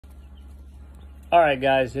All right,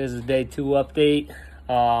 guys, here's the day 2 update.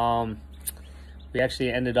 We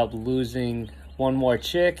actually ended up losing one more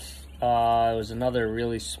chick. It was another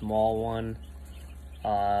really small one.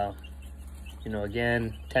 Again,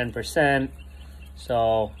 10%.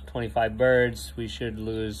 So 25 birds, we should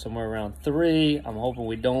lose somewhere around 3. I'm hoping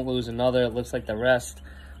we don't lose another. It looks like the rest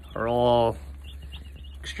are all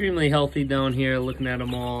extremely healthy down here, looking at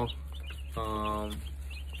them all.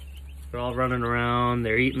 They're all running around,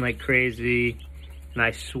 they're eating like crazy, and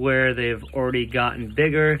I swear they've already gotten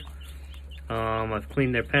bigger. I've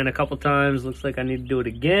cleaned their pen a couple times. Looks like I need to do it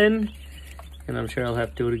again, and I'm sure I'll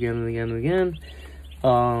have to do it again and again and again.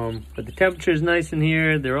 But the temperature is nice in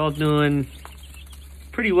here. They're all doing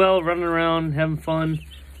pretty well, running around, having fun.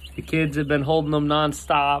 The kids have been holding them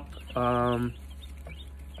non-stop, and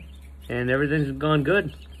everything's gone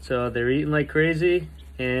good. So they're eating like crazy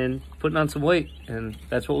and putting on some weight, and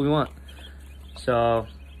that's what we want. So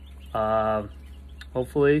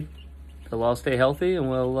hopefully they'll all stay healthy, and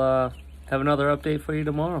we'll have another update for you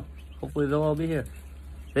tomorrow. Hopefully they'll all be here.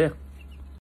 Yeah.